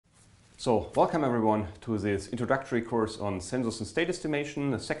So, welcome everyone to this introductory course on sensors and state estimation,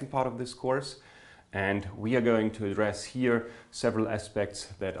 the second part of this course. And we are going to address here several aspects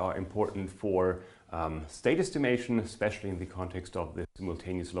that are important for state estimation, especially in the context of the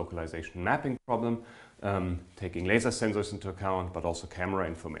simultaneous localization mapping problem, taking laser sensors into account, but also camera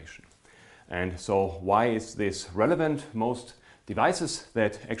information. And so why is this relevant? Most devices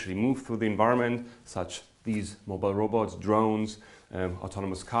that actually move through the environment, such these mobile robots, drones,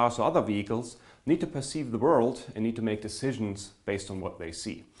 autonomous cars or other vehicles, need to perceive the world and need to make decisions based on what they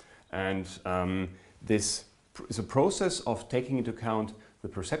see. And this is a process of taking into account the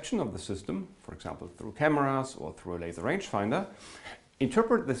perception of the system, for example, through cameras or through a laser rangefinder,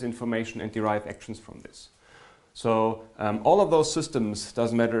 interpret this information and derive actions from this. So all of those systems,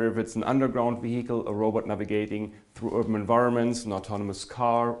 doesn't matter if it's an underground vehicle, a robot navigating through urban environments, an autonomous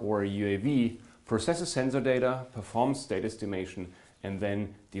car or a UAV, processes sensor data, performs state estimation, and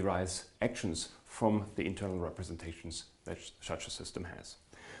then derives actions from the internal representations that such a system has.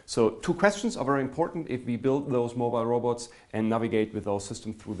 So two questions are very important if we build those mobile robots and navigate with those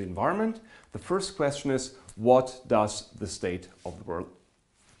systems through the environment. The first question is, what does the state of the world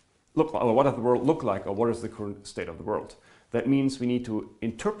look like, or what does the world look like, or what is the current state of the world? That means we need to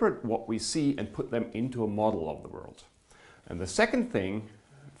interpret what we see and put them into a model of the world. And the second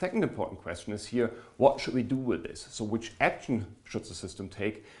important question is here, what should we do with this? So which action should the system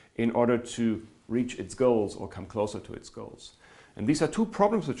take in order to reach its goals or come closer to its goals? And these are two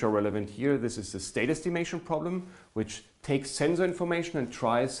problems which are relevant here. This is the state estimation problem, which takes sensor information and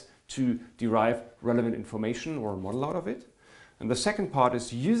tries to derive relevant information or a model out of it. And the second part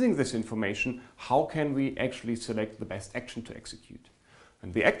is using this information, how can we actually select the best action to execute?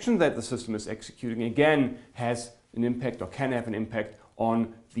 And the action that the system is executing again has an impact or can have an impact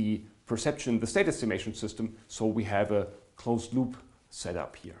on the perception, the state estimation system, so we have a closed loop set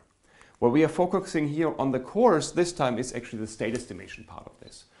up here. What we are focusing here on the course this time is actually the state estimation part of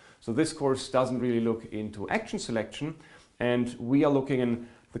this. So this course doesn't really look into action selection, and we are looking in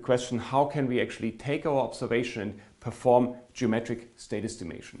the question, how can we actually take our observation and perform geometric state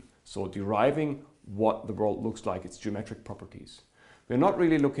estimation? So deriving what the world looks like, its geometric properties. We're not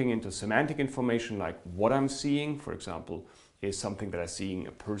really looking into semantic information like what I'm seeing, for example, is something that I'm seeing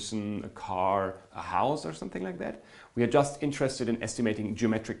a person, a car, a house or something like that. We are just interested in estimating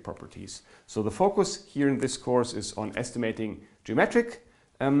geometric properties. So the focus here in this course is on estimating geometric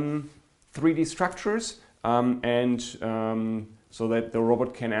 3D structures so that the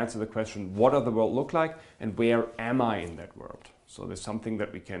robot can answer the question, what does the world look like and where am I in that world? So there's something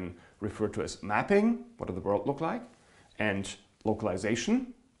that we can refer to as mapping, what does the world look like, and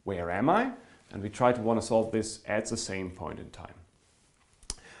localization, where am I? And we try to want to solve this at the same point in time.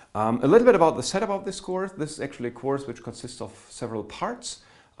 A little bit about the setup of this course. This is actually a course which consists of several parts.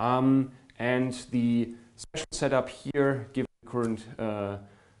 And the special setup here, given the current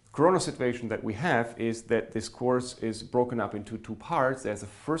Corona situation that we have, is that this course is broken up into two parts. There's a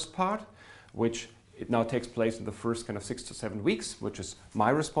first part, which it now takes place in the first kind of 6 to 7 weeks, which is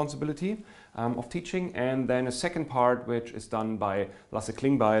my responsibility of teaching, and then a second part which is done by Lasse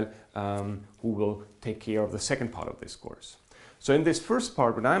Klingbeil, who will take care of the second part of this course. So in this first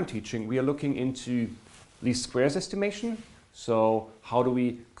part, when I'm teaching, we are looking into least squares estimation. So how do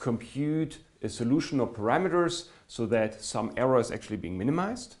we compute a solution of parameters so that some error is actually being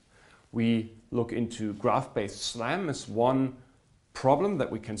minimized? We look into graph-based SLAM as one problem that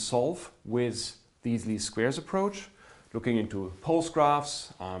we can solve with these least squares approach, looking into pose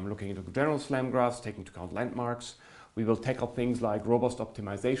graphs, looking into general SLAM graphs, taking into account landmarks. We will tackle things like robust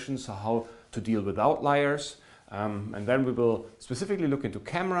optimization, so how to deal with outliers. And then we will specifically look into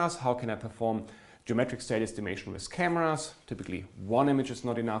cameras. How can I perform geometric state estimation with cameras? Typically one image is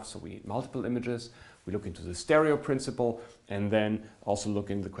not enough, so we need multiple images. We look into the stereo principle, and then also look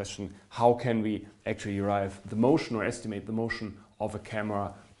into the question, how can we actually derive the motion or estimate the motion of a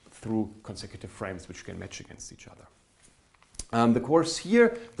camera through consecutive frames which can match against each other. The course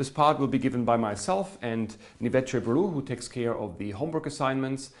here, this part will be given by myself and Nivette Chebrou, who takes care of the homework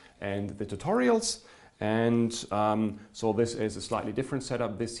assignments and the tutorials. And so this is a slightly different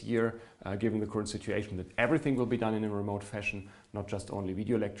setup this year, given the current situation that everything will be done in a remote fashion, not just only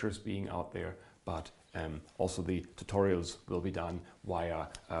video lectures being out there, but also the tutorials will be done via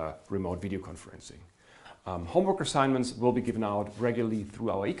remote video conferencing. Homework assignments will be given out regularly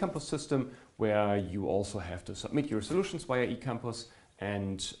through our eCampus system, where you also have to submit your solutions via eCampus,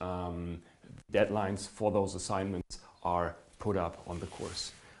 and deadlines for those assignments are put up on the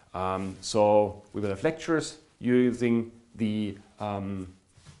course. So we will have lectures using the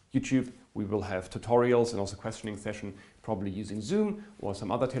YouTube. We will have tutorials and also questioning session probably using Zoom or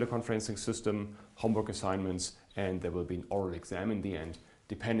some other teleconferencing system, homework assignments, and there will be an oral exam in the end.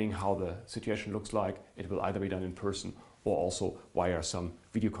 Depending how the situation looks like, it will either be done in person or also via some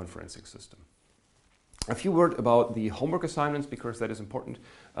video conferencing system. A few words about the homework assignments, because that is important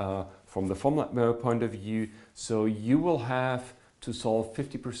from the formal point of view. So you will have to solve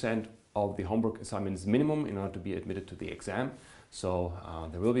 50% of the homework assignments minimum in order to be admitted to the exam. So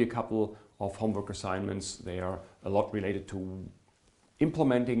there will be a couple of homework assignments. They are a lot related to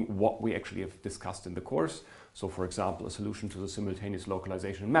implementing what we actually have discussed in the course. So for example, a solution to the simultaneous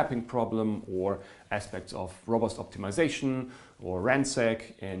localization and mapping problem, or aspects of robust optimization or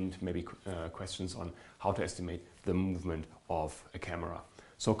RANSAC, and maybe questions on how to estimate the movement of a camera.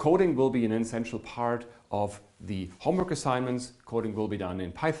 So coding will be an essential part of the homework assignments. Coding will be done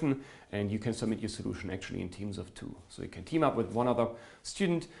in Python, and you can submit your solution actually in teams of 2. So you can team up with one other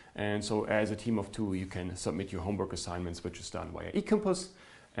student, and so as a team of 2 you can submit your homework assignments, which is done via eCampus.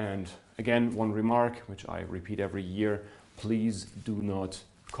 And again, one remark which I repeat every year: please do not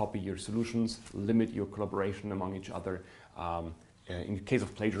copy your solutions, limit your collaboration among each other. In case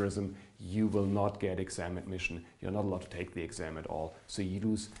of plagiarism, you will not get exam admission. You're not allowed to take the exam at all. So you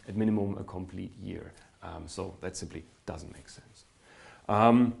lose at minimum a complete year. So that simply doesn't make sense.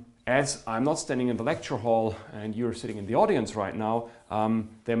 As I'm not standing in the lecture hall and you're sitting in the audience right now,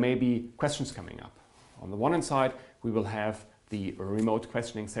 there may be questions coming up. On the one hand side, we will have the remote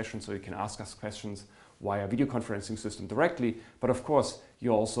questioning session, so you can ask us questions via video conferencing system directly. But of course,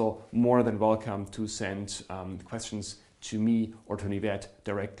 you're also more than welcome to send questions to me or to Nivette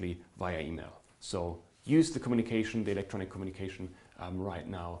directly via email. So use the communication, the electronic communication right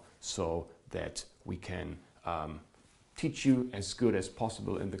now, so that we can teach you as good as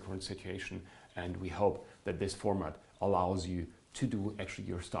possible in the current situation. And we hope that this format allows you to do actually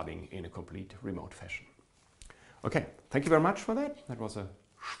your studying in a complete remote fashion. Okay, thank you very much for that. That was a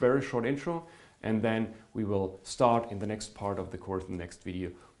very short intro. And then we will start in the next part of the course, in the next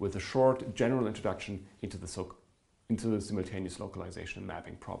video, with a short general introduction into the simultaneous localization and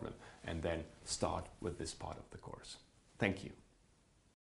mapping problem, and then start with this part of the course. Thank you.